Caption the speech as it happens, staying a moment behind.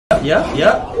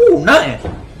Yep. Ooh,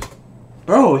 nothing.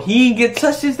 Bro, he ain't get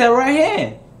touched since that right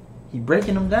hand. He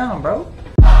breaking him down, bro.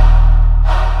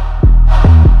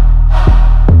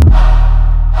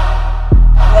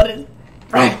 What is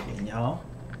cracking, y'all?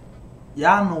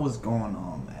 Y'all know what's going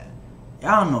on, man.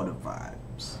 Y'all know the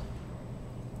vibes.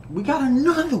 We got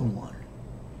another one.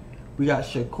 We got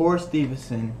Shakur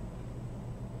Stevenson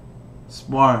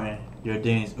sparring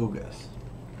Yordenis Ugas.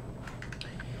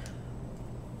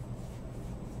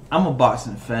 I'm a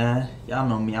boxing fan. Y'all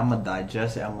know me. I'm gonna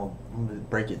digest it. I'm gonna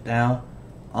break it down.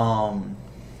 From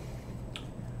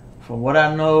what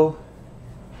I know,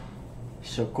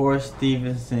 Shakur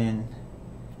Stevenson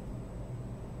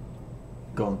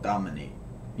gonna dominate.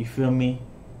 You feel me?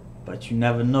 But you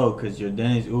never know, cause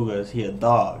Yordenis Ugas, he a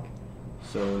dog.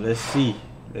 So let's see.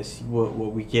 Let's see what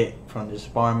we get from this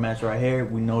sparring match right here.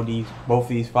 We know both of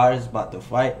these fighters about to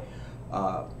fight.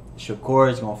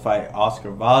 Shakur is gonna fight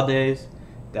Oscar Valdez.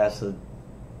 That's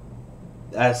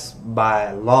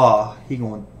by law. He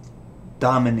gonna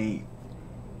dominate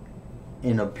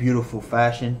in a beautiful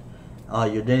fashion.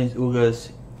 Yordenis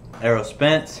Ugas, Errol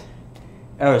Spence.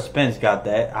 Errol Spence got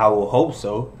that. I will hope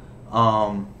so.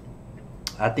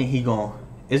 I think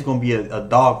it's gonna be a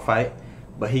dog fight,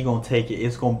 but he gonna take it.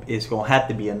 It's gonna have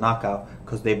to be a knockout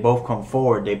because they both come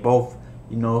forward. They both,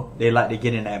 they like to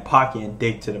get in that pocket and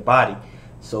dig to the body.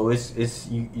 So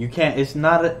you can't. It's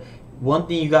not a. One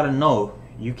thing you gotta know,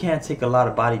 you can't take a lot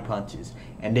of body punches,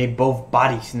 and they both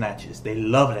body snatches. They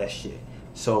love that shit.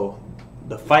 So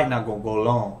the fight not gonna go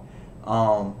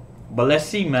long. But let's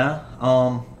see, man.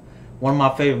 One of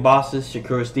my favorite boxers,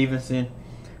 Shakur Stevenson.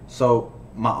 So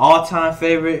my all-time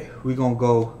favorite, we gonna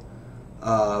go.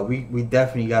 We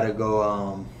definitely gotta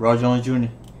go. Roy Jones Jr.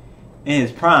 in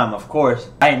his prime, of course.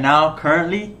 Right now,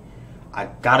 currently, I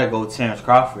gotta go Terrence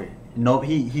Crawford. Nope,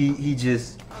 he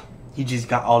just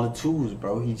got all the tools,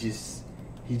 bro. He just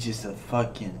a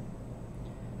fucking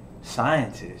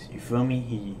scientist. You feel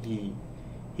me?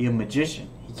 He a magician.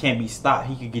 He can't be stopped.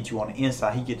 He could get you on the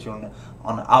inside. He get you on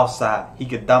the outside. He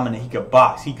could dominate. He could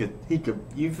box. He could.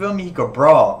 You feel me? He could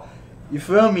brawl. You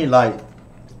feel me? Like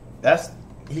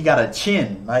he got a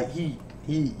chin. Like he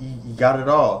got it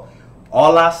all.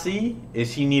 All I see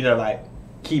is he need to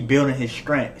keep building his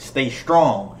strength. Stay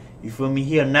strong. You feel me?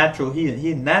 He a natural.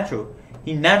 He natural.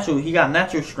 He got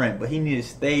natural strength, but he need to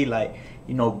stay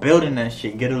building that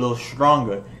shit, get a little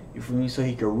stronger. You feel me? So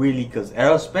he could really, cause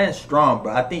Errol Spence strong,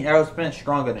 bro. I think Errol Spence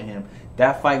stronger than him.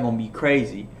 That fight gonna be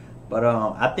crazy. But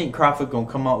I think Crawford gonna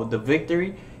come out with the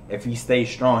victory if he stays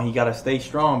strong. He gotta stay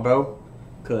strong, bro.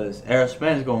 Cause Errol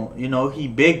Spence gonna, he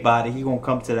big body. He gonna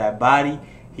come to that body.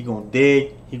 He gonna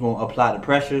dig. He gonna apply the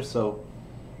pressure. So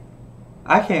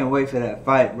I can't wait for that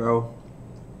fight, bro.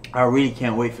 I really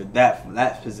can't wait for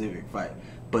that specific fight.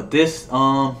 But this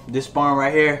sparring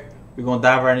right here, we're gonna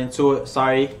dive right into it.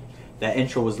 Sorry, that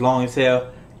intro was long as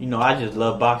hell. I just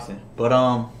love boxing. But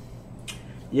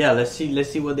yeah, let's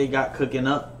see what they got cooking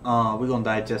up. We're gonna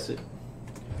digest it.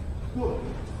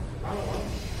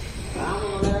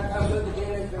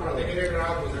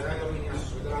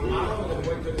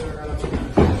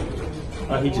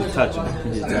 Oh, he just touching.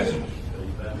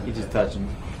 He just touching.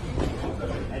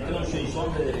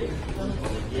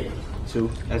 Two.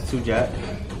 That's 2 jab.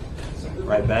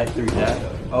 Right back. 3 jab.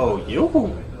 Oh,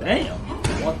 damn.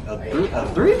 What, a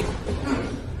three?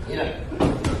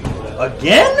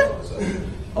 Again?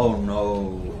 Oh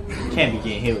no. You can't be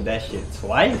getting hit with that shit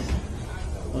twice.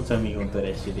 Don't tell me you're gonna throw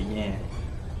that shit again.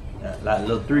 Like a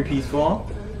little 3-piece for him.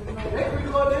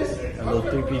 A little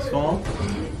 3-piece for him.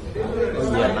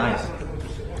 Oh yeah, nice.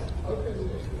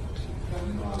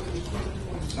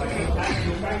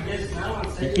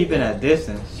 He keeping that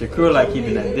distance. Shakur like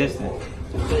keeping that distance.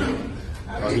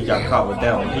 Oh, he got caught with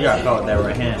that one. He got caught with that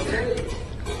right hand.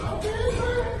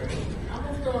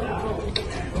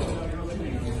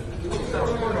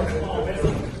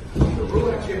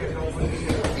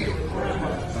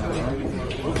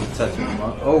 Touching him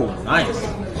up. Oh, nice.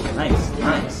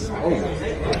 Oh.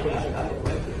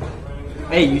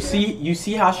 Hey, you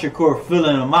see how Shakur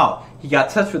filling him out. He got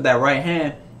touched with that right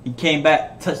hand. He came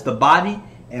back, touched the body,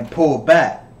 and pulled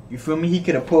back. You feel me? He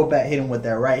could have pulled back, hit him with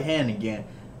that right hand again.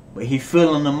 But he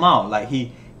filling them out. Like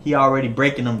he already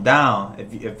breaking them down,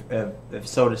 if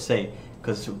so to say.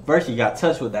 Because first he got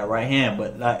touched with that right hand,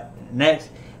 but next,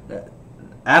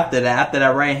 after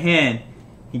that right hand,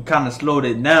 he kind of slowed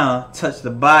it down, touched the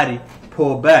body,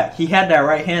 pulled back. He had that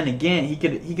right hand again. He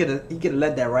could have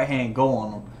let that right hand go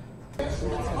on him.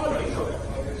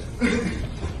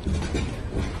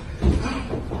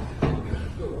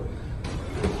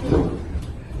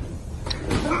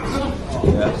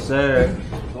 Yes, sir.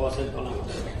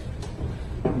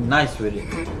 Nice with it.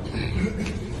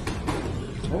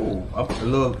 Oh, a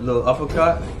little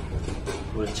uppercut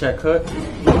with a check hook.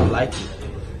 I like it.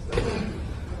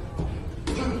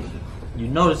 You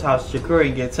notice how Shakur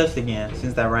ain't get touched again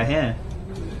since that right hand.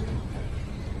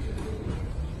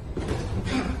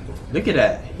 Look at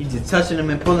that. He's just touching him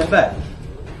and pulling back.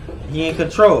 He in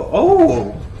control.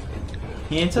 Oh!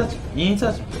 He ain't touching. He ain't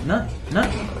touching. Nothing.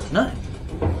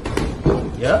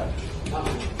 Yep.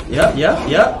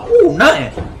 Ooh,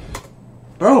 nothing.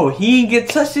 Bro, he ain't get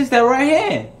touched since that right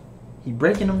hand. He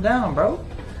breaking him down, bro.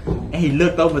 And he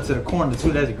looked over to the corner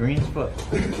too. That's green as fuck.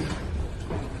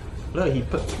 Look, he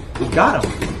got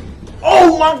him.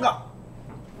 Oh my god.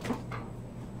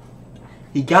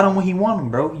 He got him when he wanted him,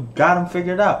 bro. He got him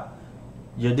figured out.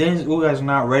 Yordenis Ugas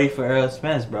not ready for Errol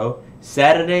Spence, bro.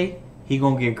 Saturday, he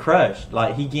gonna get crushed.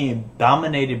 Like, he getting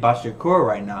dominated by Shakur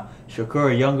right now.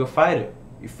 Shakur, a younger fighter.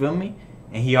 You feel me?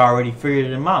 And he already figured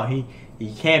him out. He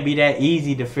can't be that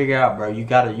easy to figure out, bro. You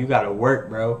gotta work,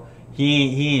 bro.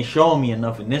 He ain't showing me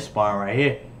enough in this sparring right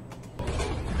here.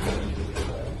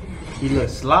 He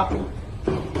looks sloppy.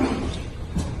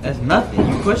 That's nothing.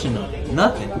 You pushing him.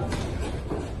 Nothing.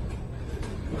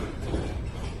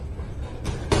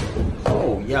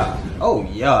 Oh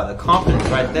yeah, the confidence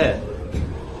right there.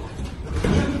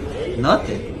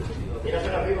 Nothing.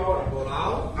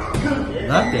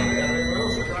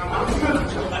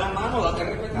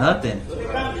 Nothing.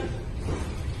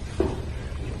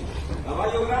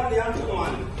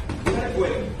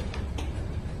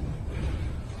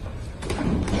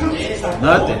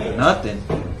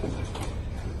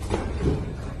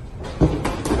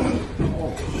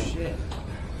 Oh shit.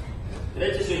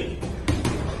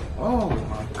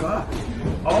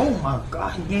 Oh my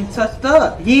god, he ain't touched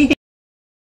up. He ain't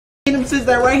hit him since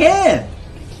that right hand.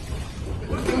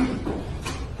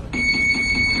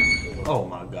 Oh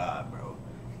my god, bro.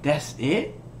 That's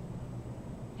it?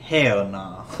 Hell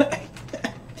nah.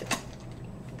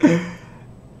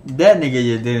 That nigga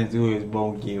you didn't do is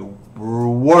gonna get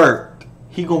worked.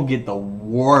 He gonna get the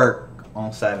work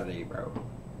on Saturday, bro.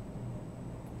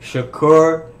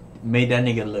 Shakur made that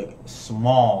nigga look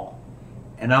small.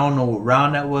 And I don't know what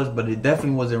round that was, but it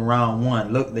definitely wasn't round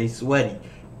 1. Look, they sweaty.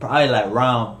 Probably like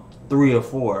round 3 or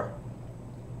 4.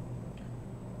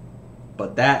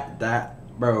 But that,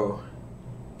 bro,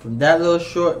 from that little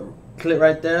short clip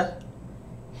right there,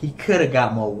 he could have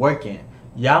got more work in.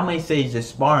 Y'all may say he's just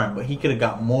sparring, but he could have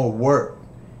got more work.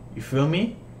 You feel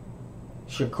me?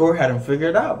 Shakur had him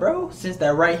figured out, bro. Since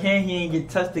that right hand, he ain't get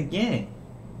touched again.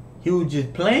 He was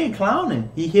just playing, clowning.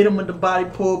 He hit him with the body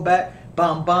pull back.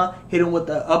 Bam, bam, hit him with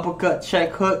the uppercut,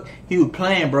 check hook. He was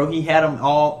playing, bro. He had them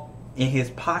all in his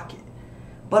pocket.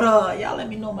 But y'all let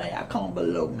me know, man. Y'all comment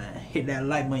below, man. Hit that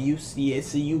like when you see it,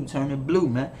 see you turning blue,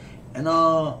 man. And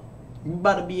we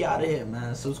about to be out of here,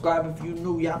 man. Subscribe if you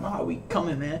new. Y'all know how we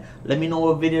coming, man. Let me know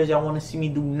what videos y'all want to see me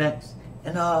do next.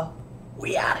 And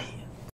we out of here.